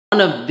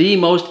One of the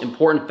most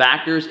important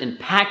factors in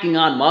packing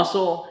on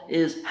muscle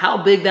is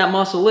how big that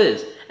muscle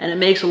is, and it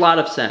makes a lot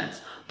of sense.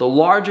 The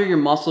larger your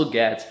muscle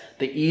gets,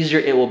 the easier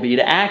it will be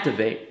to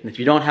activate. And if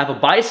you don't have a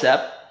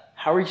bicep,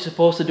 how are you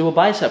supposed to do a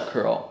bicep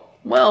curl?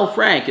 Well,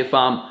 Frank, if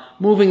I'm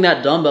moving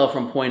that dumbbell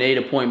from point A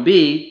to point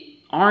B,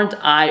 aren't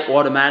I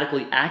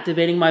automatically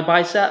activating my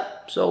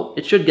bicep? So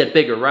it should get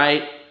bigger,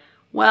 right?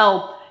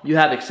 Well, you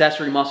have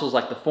accessory muscles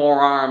like the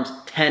forearms,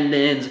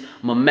 tendons,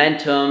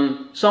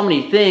 momentum, so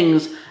many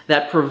things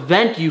that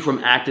prevent you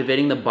from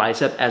activating the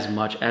bicep as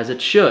much as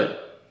it should.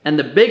 And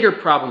the bigger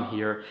problem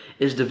here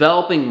is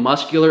developing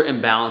muscular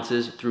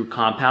imbalances through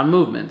compound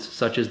movements,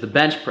 such as the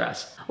bench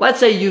press. Let's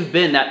say you've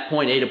been that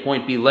point A to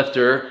point B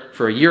lifter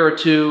for a year or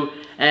two,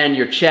 and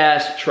your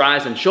chest,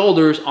 tris, and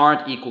shoulders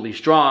aren't equally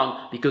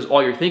strong because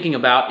all you're thinking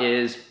about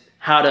is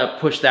how to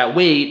push that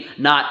weight,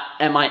 not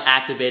am I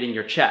activating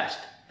your chest.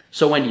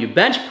 So when you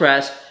bench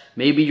press,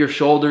 maybe your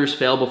shoulders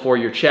fail before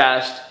your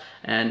chest,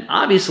 and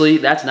obviously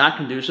that's not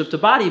conducive to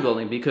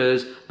bodybuilding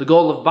because the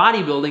goal of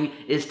bodybuilding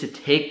is to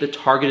take the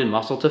targeted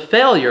muscle to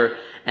failure,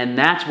 and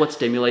that's what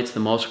stimulates the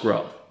most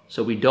growth.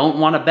 So we don't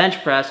want to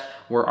bench press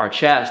where our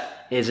chest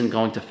isn't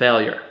going to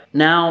failure.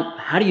 Now,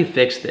 how do you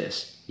fix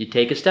this? You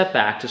take a step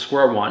back to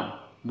square one,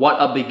 what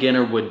a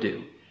beginner would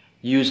do.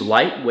 Use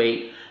light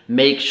weight,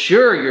 make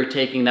sure you're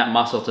taking that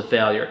muscle to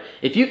failure.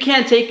 If you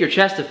can't take your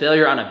chest to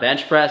failure on a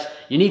bench press,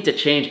 you need to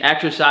change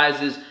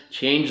exercises,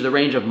 change the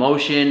range of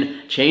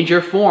motion, change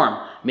your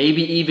form,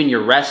 maybe even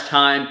your rest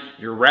time,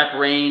 your rep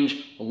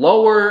range,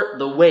 lower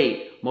the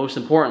weight, most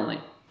importantly.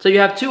 So you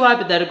have two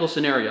hypothetical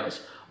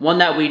scenarios. One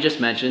that we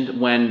just mentioned,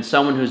 when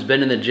someone who's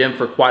been in the gym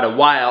for quite a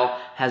while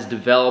has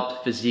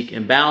developed physique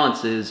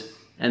imbalances,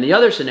 and the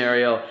other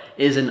scenario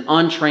is an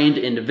untrained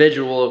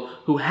individual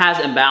who has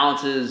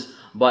imbalances,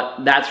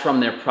 but that's from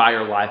their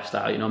prior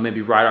lifestyle. You know,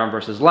 maybe right arm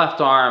versus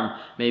left arm,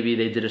 maybe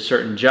they did a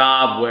certain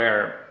job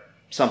where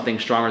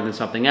something's stronger than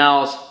something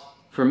else.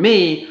 For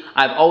me,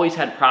 I've always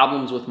had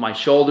problems with my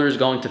shoulders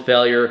going to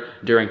failure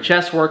during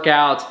chest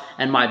workouts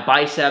and my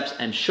biceps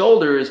and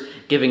shoulders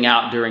giving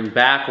out during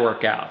back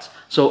workouts.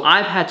 So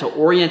I've had to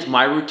orient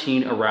my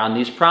routine around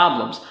these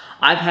problems.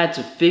 I've had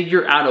to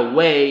figure out a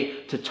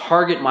way to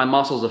target my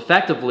muscles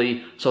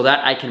effectively so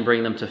that I can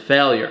bring them to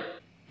failure.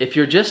 If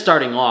you're just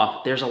starting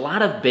off, there's a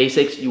lot of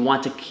basics you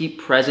want to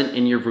keep present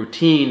in your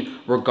routine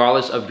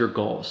regardless of your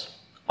goals.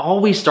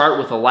 Always start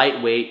with a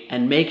light weight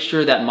and make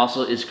sure that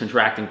muscle is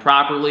contracting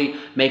properly.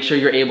 Make sure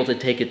you're able to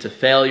take it to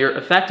failure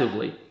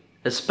effectively.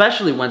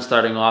 Especially when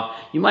starting off,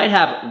 you might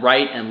have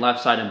right and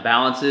left side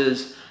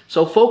imbalances,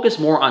 so focus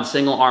more on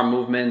single arm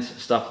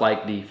movements, stuff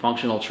like the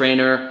functional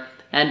trainer,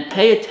 and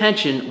pay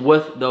attention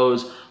with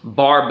those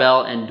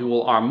barbell and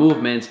dual arm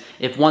movements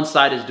if one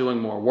side is doing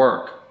more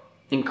work.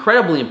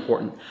 Incredibly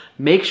important,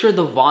 make sure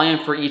the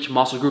volume for each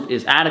muscle group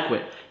is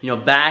adequate. You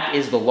know, back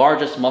is the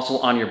largest muscle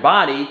on your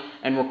body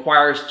and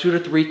requires 2 to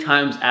 3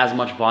 times as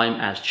much volume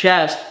as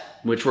chest,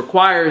 which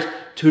requires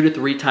 2 to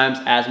 3 times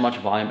as much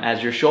volume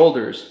as your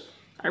shoulders.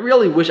 I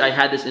really wish I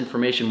had this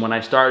information when I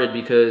started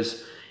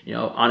because, you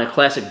know, on a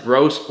classic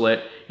bro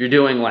split, you're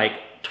doing like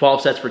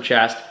 12 sets for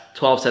chest,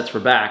 12 sets for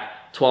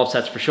back, 12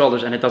 sets for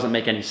shoulders, and it doesn't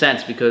make any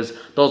sense because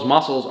those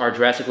muscles are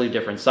drastically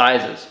different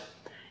sizes.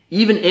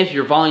 Even if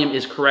your volume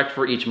is correct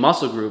for each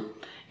muscle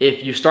group,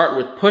 if you start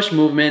with push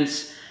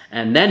movements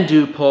and then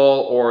do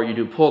pull, or you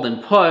do pull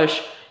then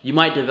push, you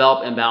might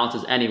develop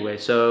imbalances anyway.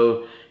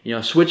 So, you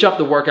know, switch up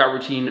the workout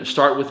routine,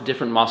 start with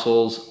different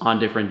muscles on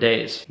different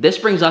days. This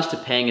brings us to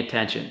paying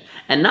attention,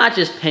 and not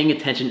just paying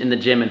attention in the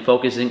gym and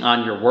focusing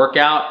on your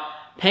workout,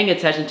 paying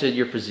attention to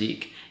your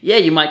physique. Yeah,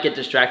 you might get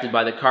distracted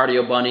by the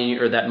cardio bunny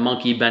or that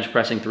monkey bench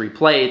pressing 3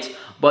 plates,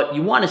 but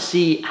you want to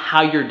see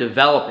how you're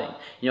developing.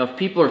 You know, if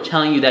people are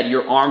telling you that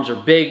your arms are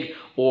big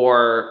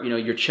or, you know,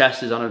 your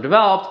chest is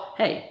underdeveloped,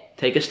 hey,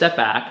 take a step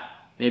back,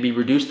 maybe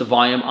reduce the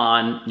volume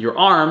on your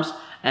arms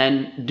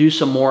and do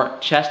some more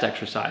chest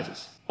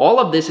exercises. All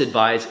of this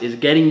advice is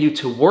getting you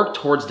to work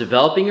towards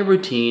developing a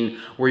routine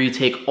where you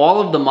take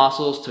all of the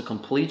muscles to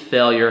complete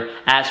failure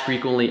as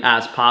frequently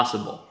as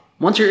possible.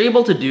 Once you're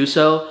able to do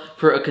so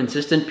for a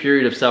consistent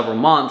period of several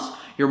months,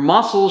 your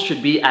muscles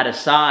should be at a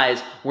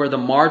size where the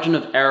margin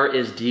of error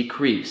is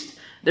decreased.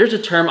 There's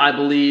a term, I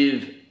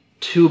believe,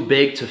 too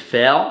big to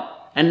fail,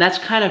 and that's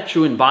kind of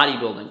true in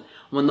bodybuilding.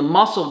 When the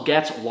muscle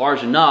gets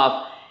large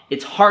enough,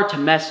 it's hard to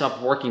mess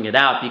up working it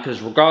out because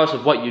regardless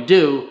of what you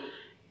do,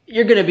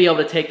 you're going to be able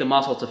to take the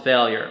muscle to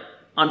failure.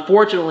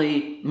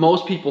 Unfortunately,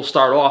 most people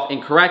start off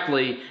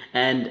incorrectly,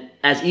 and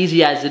as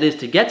easy as it is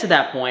to get to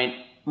that point,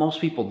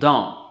 most people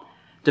don't.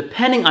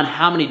 Depending on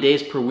how many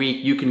days per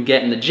week you can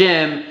get in the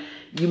gym,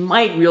 you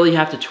might really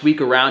have to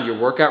tweak around your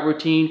workout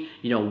routine.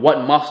 You know,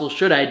 what muscle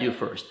should I do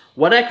first?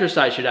 What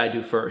exercise should I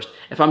do first?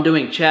 If I'm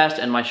doing chest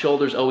and my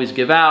shoulders always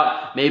give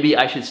out, maybe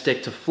I should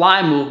stick to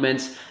fly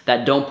movements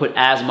that don't put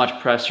as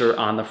much pressure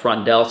on the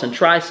front delts and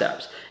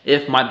triceps.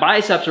 If my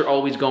biceps are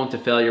always going to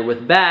failure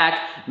with back,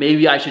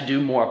 maybe I should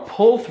do more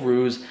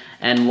pull-throughs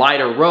and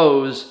lighter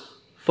rows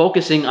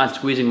focusing on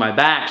squeezing my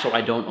back so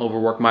I don't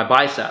overwork my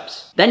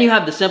biceps. Then you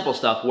have the simple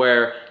stuff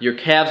where your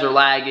calves are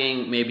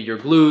lagging, maybe your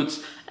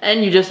glutes,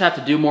 and you just have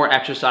to do more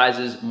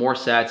exercises, more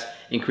sets,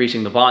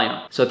 increasing the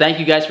volume. So thank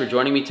you guys for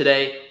joining me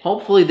today.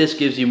 Hopefully this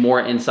gives you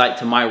more insight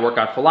to my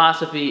workout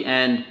philosophy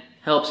and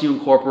helps you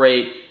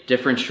incorporate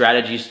different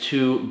strategies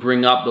to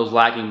bring up those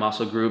lagging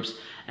muscle groups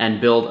and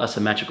build a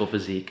symmetrical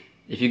physique.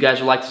 If you guys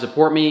would like to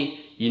support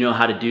me, you know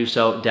how to do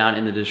so down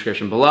in the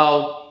description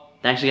below.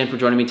 Thanks again for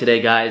joining me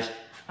today, guys.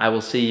 I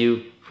will see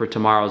you for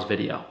tomorrow's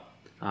video.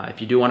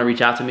 If you do want to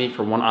reach out to me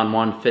for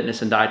one-on-one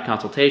fitness and diet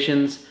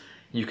consultations,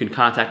 you can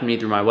contact me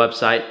through my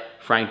website,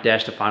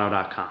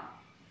 frank-stefano.com.